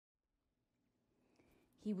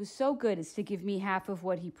He was so good as to give me half of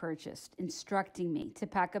what he purchased, instructing me to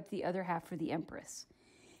pack up the other half for the Empress.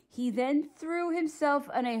 He then threw himself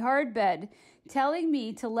on a hard bed, telling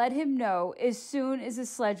me to let him know as soon as the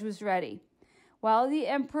sledge was ready. While the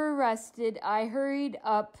Emperor rested, I hurried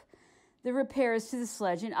up the repairs to the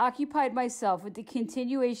sledge and occupied myself with the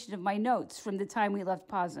continuation of my notes from the time we left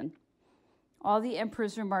Posen. All the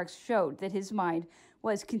Emperor's remarks showed that his mind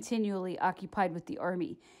was continually occupied with the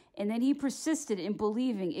army, and that he persisted in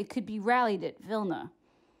believing it could be rallied at Vilna.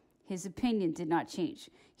 His opinion did not change.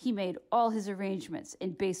 He made all his arrangements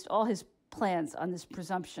and based all his plans on this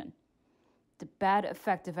presumption. The bad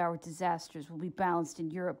effect of our disasters will be balanced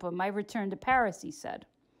in Europe on my return to Paris, he said.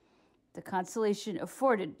 The consolation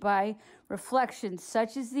afforded by reflections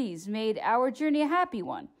such as these made our journey a happy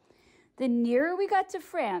one. The nearer we got to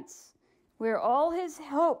France, where all his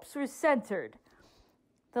hopes were centered,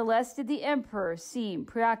 the less did the Emperor seem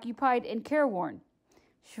preoccupied and careworn.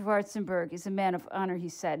 Schwarzenberg is a man of honor, he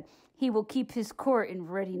said. He will keep his court in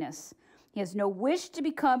readiness. He has no wish to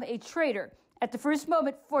become a traitor. At the first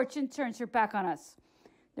moment, fortune turns her back on us.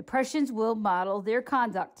 The Prussians will model their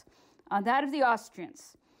conduct on that of the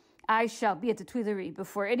Austrians. I shall be at the Tuileries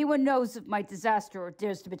before anyone knows of my disaster or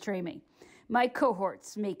dares to betray me. My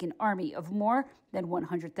cohorts make an army of more than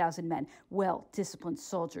 100,000 men, well-disciplined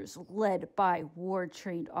soldiers led by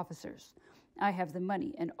war-trained officers. I have the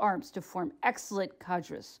money and arms to form excellent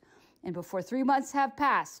cadres, and before 3 months have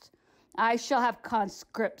passed, I shall have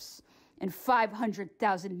conscripts and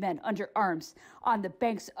 500,000 men under arms on the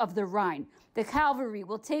banks of the Rhine. The cavalry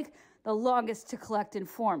will take the longest to collect and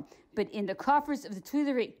form, but in the coffers of the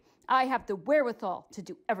Tuileries, I have the wherewithal to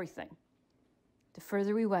do everything. The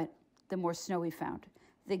further we went, the more snow we found.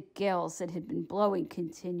 The gales that had been blowing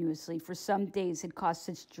continuously for some days had caused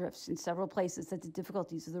such drifts in several places that the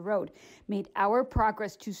difficulties of the road made our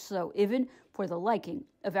progress too slow, even for the liking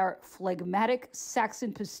of our phlegmatic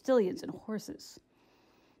Saxon postilions and horses.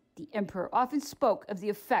 The Emperor often spoke of the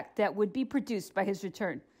effect that would be produced by his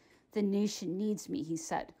return. The nation needs me, he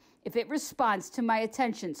said. If it responds to my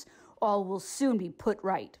attentions, all will soon be put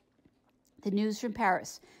right. The news from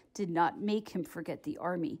Paris did not make him forget the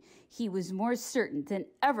army. He was more certain than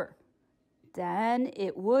ever that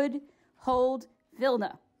it would hold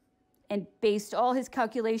Vilna, and based all his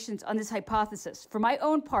calculations on this hypothesis. For my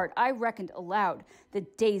own part, I reckoned aloud the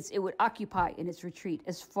days it would occupy in its retreat,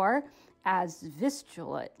 as far as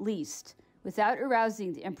Vistula at least, without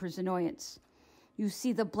arousing the Emperor's annoyance. You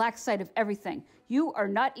see the black side of everything. You are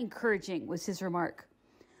not encouraging, was his remark.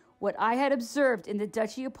 What I had observed in the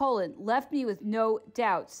Duchy of Poland left me with no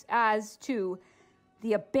doubts as to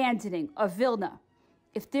the abandoning of Vilna.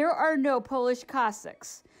 If there are no Polish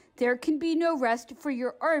Cossacks, there can be no rest for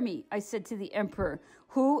your army, I said to the Emperor,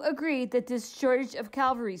 who agreed that this shortage of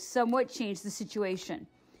cavalry somewhat changed the situation.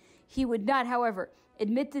 He would not, however,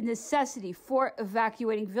 admit the necessity for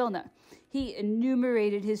evacuating Vilna. He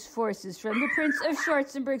enumerated his forces from the Prince of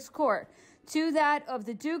Schwarzenberg's corps to that of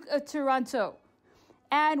the Duke of Taranto,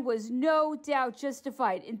 and was no doubt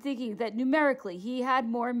justified in thinking that numerically he had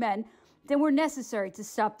more men than were necessary to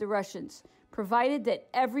stop the Russians, provided that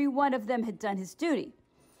every one of them had done his duty.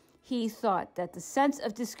 He thought that the sense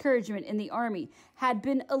of discouragement in the army had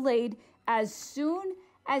been allayed as soon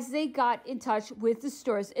as they got in touch with the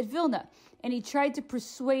stores at Vilna, and he tried to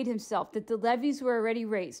persuade himself that the levies were already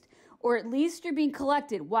raised, or at least were being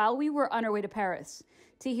collected while we were on our way to Paris.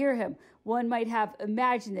 To hear him, one might have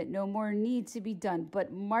imagined that no more need to be done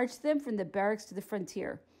but march them from the barracks to the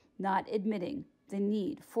frontier, not admitting the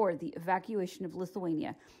need for the evacuation of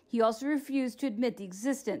Lithuania. He also refused to admit the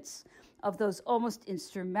existence of those almost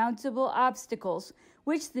insurmountable obstacles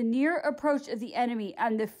which the near approach of the enemy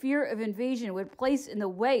and the fear of invasion would place in the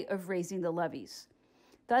way of raising the levies.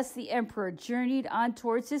 Thus the emperor journeyed on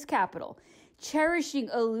towards his capital, cherishing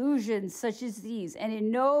illusions such as these, and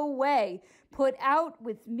in no way put out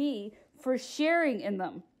with me for sharing in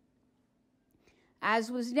them.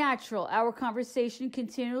 As was natural, our conversation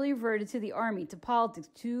continually reverted to the army, to politics,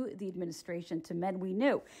 to the administration, to men we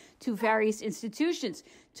knew, to various institutions,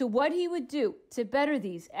 to what he would do to better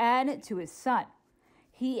these, and to his son.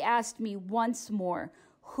 He asked me once more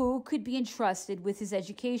who could be entrusted with his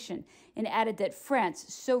education, and added that France,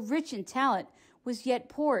 so rich in talent, was yet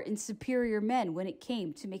poor in superior men when it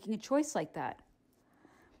came to making a choice like that.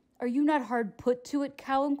 Are you not hard put to it,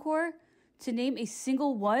 Caulaincourt, to name a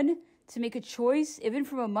single one, to make a choice, even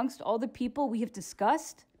from amongst all the people we have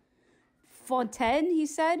discussed? Fontaine, he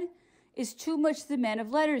said, is too much the man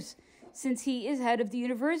of letters, since he is head of the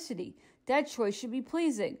university. That choice should be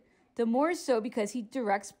pleasing, the more so because he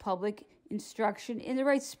directs public instruction in the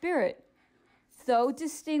right spirit. Though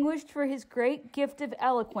distinguished for his great gift of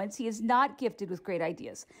eloquence, he is not gifted with great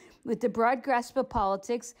ideas. With the broad grasp of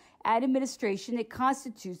politics and administration, it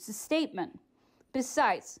constitutes a statement.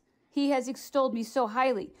 Besides, he has extolled me so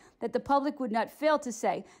highly that the public would not fail to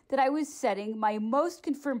say that I was setting my most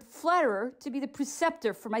confirmed flatterer to be the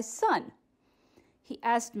preceptor for my son. He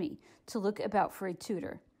asked me to look about for a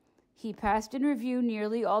tutor. He passed in review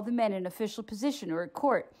nearly all the men in official position or at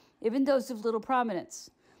court, even those of little prominence.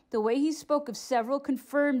 The way he spoke of several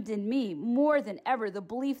confirmed in me more than ever the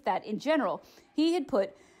belief that, in general, he had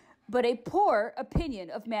put but a poor opinion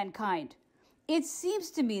of mankind. It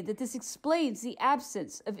seems to me that this explains the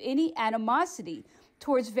absence of any animosity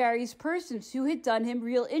towards various persons who had done him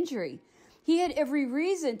real injury. He had every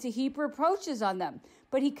reason to heap reproaches on them,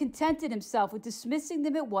 but he contented himself with dismissing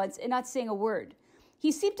them at once and not saying a word.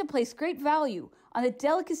 He seemed to place great value on the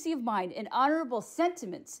delicacy of mind and honorable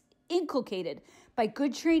sentiments inculcated by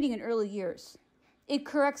good training in early years. It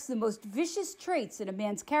corrects the most vicious traits in a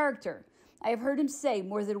man's character. I have heard him say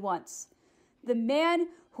more than once, the man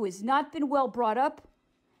who has not been well brought up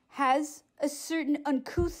has a certain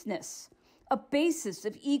uncouthness, a basis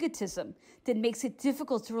of egotism that makes it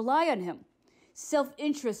difficult to rely on him.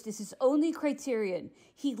 Self-interest is his only criterion.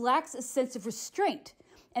 He lacks a sense of restraint,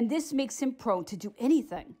 and this makes him prone to do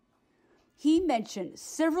anything. He mentioned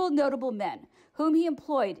several notable men whom he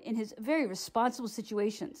employed in his very responsible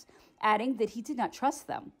situations, adding that he did not trust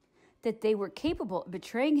them, that they were capable of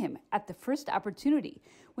betraying him at the first opportunity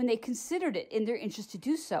when they considered it in their interest to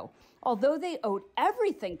do so, although they owed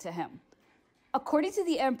everything to him. According to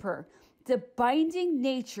the emperor, the binding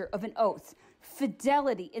nature of an oath,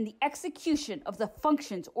 fidelity in the execution of the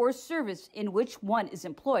functions or service in which one is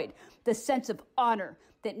employed, the sense of honor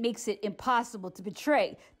that makes it impossible to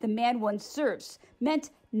betray the man one serves,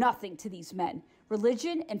 meant nothing to these men.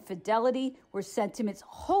 Religion and fidelity were sentiments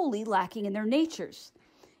wholly lacking in their natures.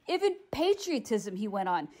 Even patriotism, he went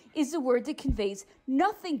on, is a word that conveys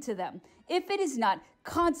nothing to them if it is not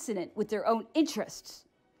consonant with their own interests.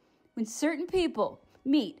 When certain people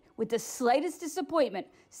meet with the slightest disappointment,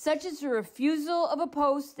 such as a refusal of a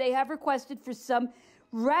post they have requested for some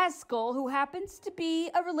rascal who happens to be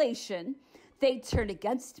a relation, they turn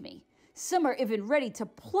against me. Some are even ready to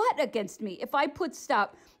plot against me if I put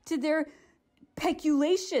stop to their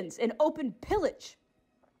peculations and open pillage.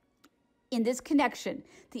 In this connection,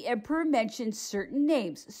 the emperor mentioned certain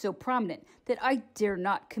names so prominent that I dare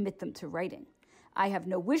not commit them to writing. I have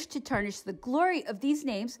no wish to tarnish the glory of these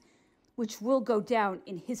names, which will go down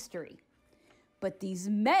in history. But these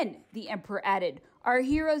men, the emperor added, are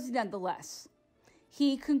heroes nonetheless.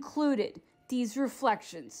 He concluded these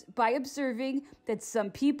reflections by observing that some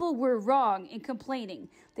people were wrong in complaining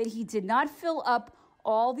that he did not fill up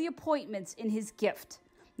all the appointments in his gift.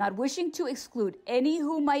 Not wishing to exclude any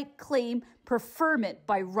who might claim preferment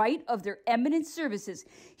by right of their eminent services,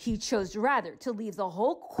 he chose rather to leave the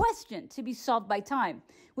whole question to be solved by time,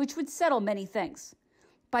 which would settle many things.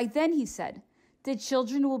 By then, he said, the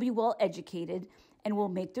children will be well educated and will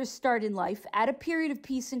make their start in life at a period of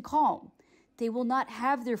peace and calm. They will not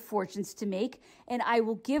have their fortunes to make, and I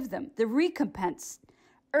will give them the recompense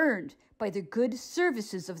earned by the good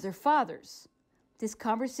services of their fathers. This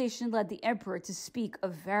conversation led the emperor to speak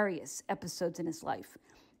of various episodes in his life.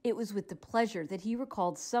 It was with the pleasure that he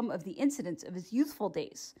recalled some of the incidents of his youthful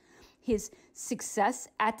days. His success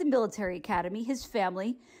at the military academy, his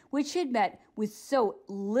family, which had met with so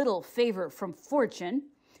little favor from fortune,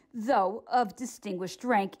 though of distinguished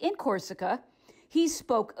rank in Corsica. He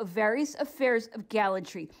spoke of various affairs of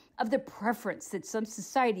gallantry, of the preference that some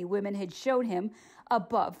society women had shown him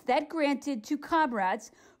above that granted to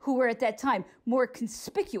comrades who were at that time more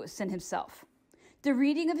conspicuous than himself. The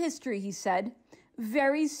reading of history, he said,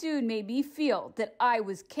 very soon made me feel that I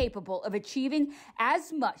was capable of achieving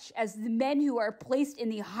as much as the men who are placed in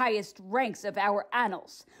the highest ranks of our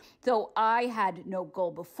annals, though I had no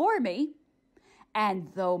goal before me, and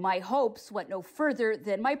though my hopes went no further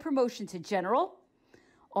than my promotion to general.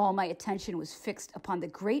 All my attention was fixed upon the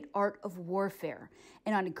great art of warfare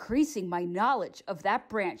and on increasing my knowledge of that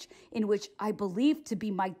branch in which I believed to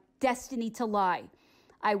be my destiny to lie.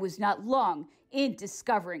 I was not long in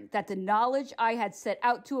discovering that the knowledge I had set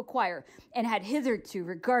out to acquire and had hitherto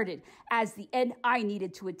regarded as the end I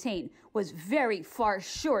needed to attain was very far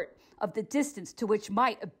short of the distance to which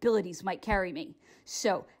my abilities might carry me.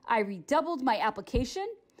 So I redoubled my application.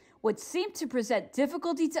 What seemed to present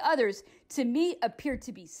difficulty to others, to me appeared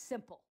to be simple.